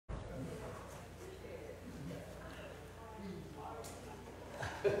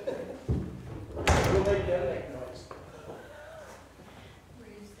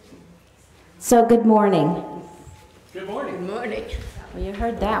So good morning. Good morning. Good morning. Well, you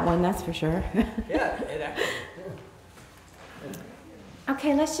heard that one, that's for sure. Yeah, it actually.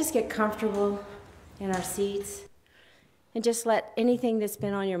 Okay, let's just get comfortable in our seats and just let anything that's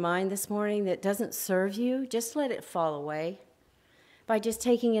been on your mind this morning that doesn't serve you, just let it fall away by just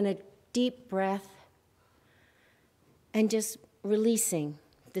taking in a deep breath and just releasing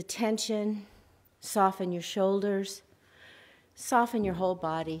the tension, soften your shoulders, soften your whole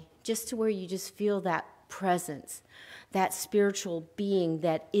body, just to where you just feel that presence, that spiritual being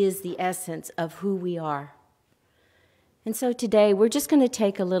that is the essence of who we are. And so today, we're just going to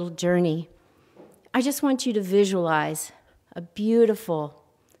take a little journey. I just want you to visualize a beautiful,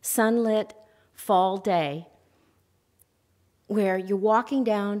 sunlit fall day where you're walking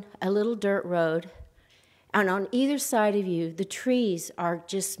down a little dirt road, and on either side of you, the trees are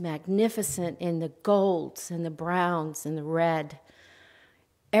just magnificent in the golds and the browns and the red.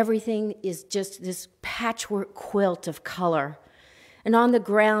 Everything is just this patchwork quilt of color. And on the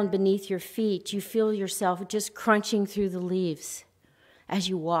ground beneath your feet, you feel yourself just crunching through the leaves as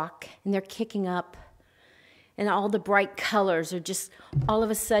you walk, and they're kicking up. And all the bright colors are just, all of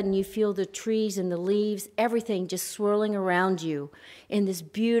a sudden you feel the trees and the leaves, everything just swirling around you in this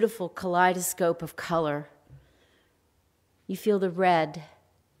beautiful kaleidoscope of color. You feel the red,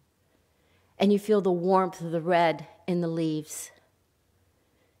 and you feel the warmth of the red in the leaves.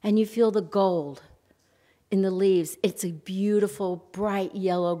 And you feel the gold in the leaves. It's a beautiful, bright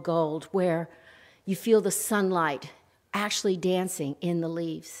yellow gold where you feel the sunlight actually dancing in the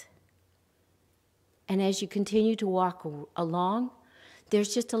leaves. And as you continue to walk along,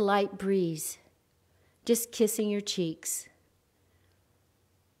 there's just a light breeze, just kissing your cheeks.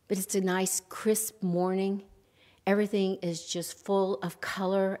 But it's a nice, crisp morning. Everything is just full of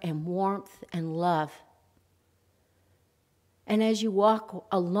color and warmth and love. And as you walk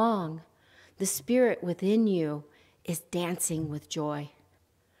along, the spirit within you is dancing with joy.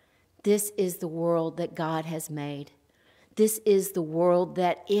 This is the world that God has made. This is the world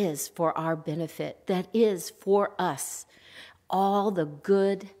that is for our benefit, that is for us. All the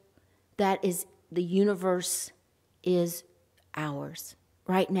good that is the universe is ours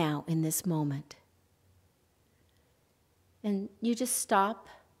right now in this moment. And you just stop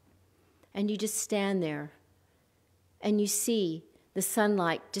and you just stand there. And you see the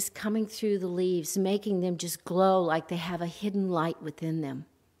sunlight just coming through the leaves, making them just glow like they have a hidden light within them.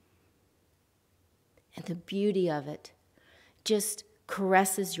 And the beauty of it just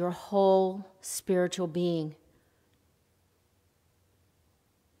caresses your whole spiritual being.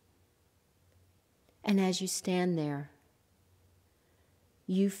 And as you stand there,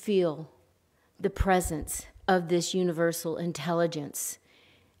 you feel the presence of this universal intelligence.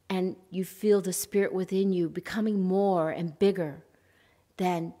 And you feel the spirit within you becoming more and bigger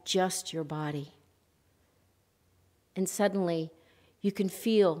than just your body. And suddenly, you can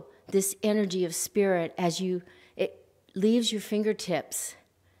feel this energy of spirit as it leaves your fingertips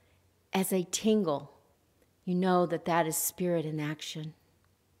as a tingle. You know that that is spirit in action.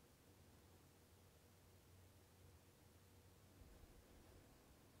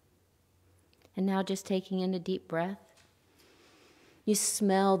 And now just taking in a deep breath. You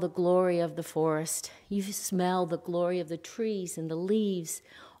smell the glory of the forest. You smell the glory of the trees and the leaves,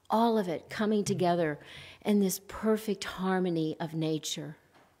 all of it coming together in this perfect harmony of nature.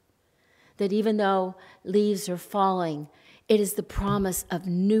 That even though leaves are falling, it is the promise of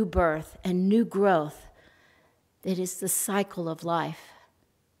new birth and new growth. It is the cycle of life.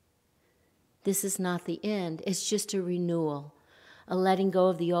 This is not the end. It's just a renewal, a letting go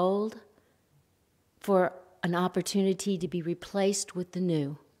of the old for an opportunity to be replaced with the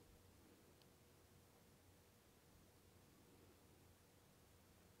new.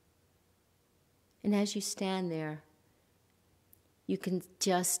 And as you stand there, you can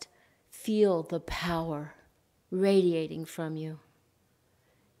just feel the power radiating from you,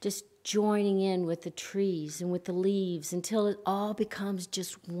 just joining in with the trees and with the leaves until it all becomes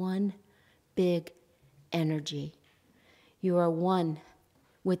just one big energy. You are one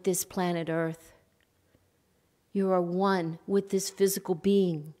with this planet Earth. You are one with this physical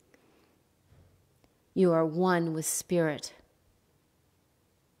being. You are one with spirit.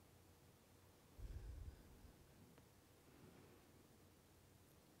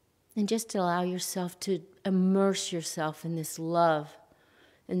 And just allow yourself to immerse yourself in this love,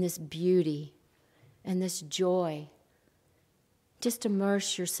 and this beauty, and this joy. Just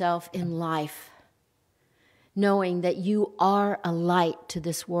immerse yourself in life, knowing that you are a light to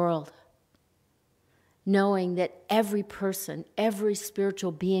this world. Knowing that every person, every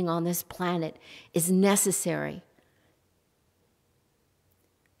spiritual being on this planet is necessary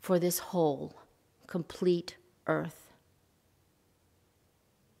for this whole, complete earth.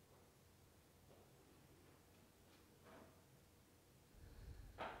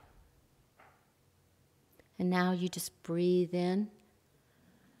 And now you just breathe in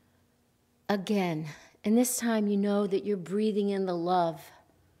again. And this time you know that you're breathing in the love.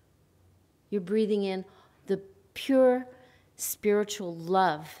 You're breathing in the pure spiritual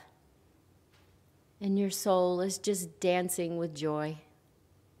love. And your soul is just dancing with joy.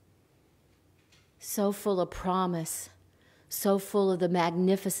 So full of promise, so full of the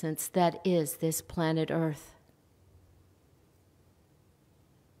magnificence that is this planet Earth.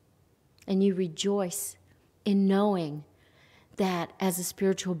 And you rejoice in knowing that as a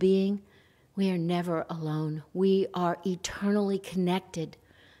spiritual being, we are never alone. We are eternally connected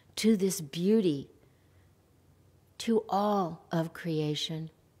to this beauty, to all of creation.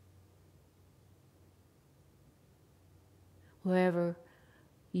 Wherever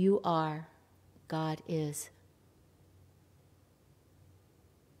you are, God is.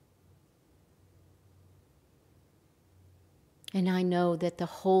 And I know that the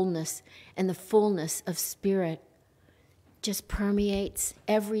wholeness and the fullness of spirit just permeates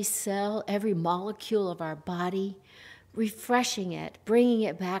every cell, every molecule of our body, refreshing it, bringing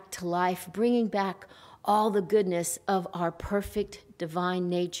it back to life, bringing back all the goodness of our perfect divine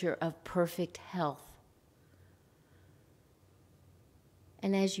nature of perfect health.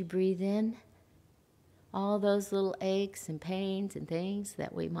 And as you breathe in, all those little aches and pains and things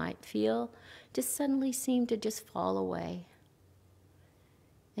that we might feel just suddenly seem to just fall away.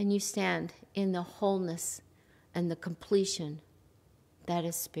 And you stand in the wholeness and the completion that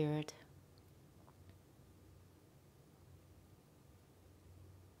is spirit.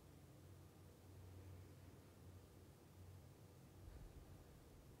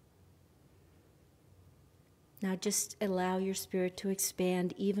 Now just allow your spirit to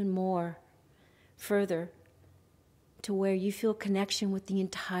expand even more, further, to where you feel connection with the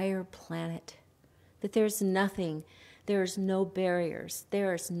entire planet. That there's nothing, there's no barriers,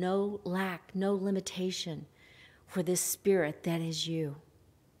 there is no lack, no limitation for this spirit that is you.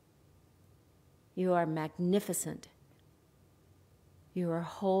 You are magnificent. You are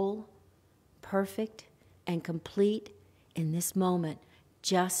whole, perfect, and complete in this moment,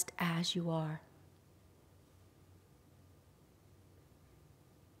 just as you are.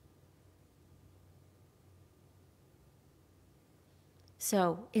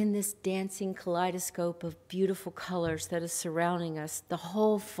 So, in this dancing kaleidoscope of beautiful colors that is surrounding us, the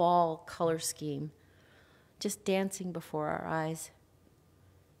whole fall color scheme, just dancing before our eyes,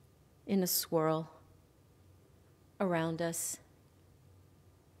 in a swirl around us.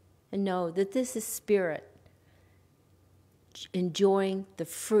 And know that this is spirit enjoying the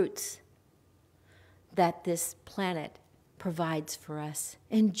fruits that this planet provides for us,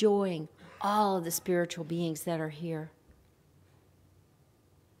 enjoying all of the spiritual beings that are here.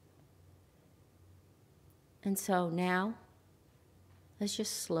 And so now, let's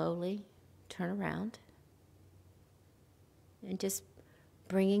just slowly turn around and just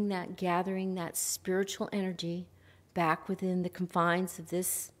gathering that spiritual energy back within the confines of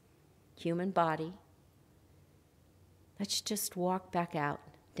this human body. Let's just walk back out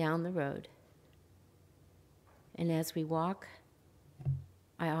down the road. And as we walk,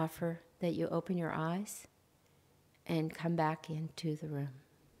 I offer that you open your eyes and come back into the room.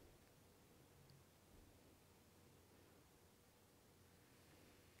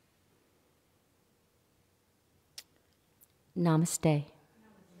 Namaste.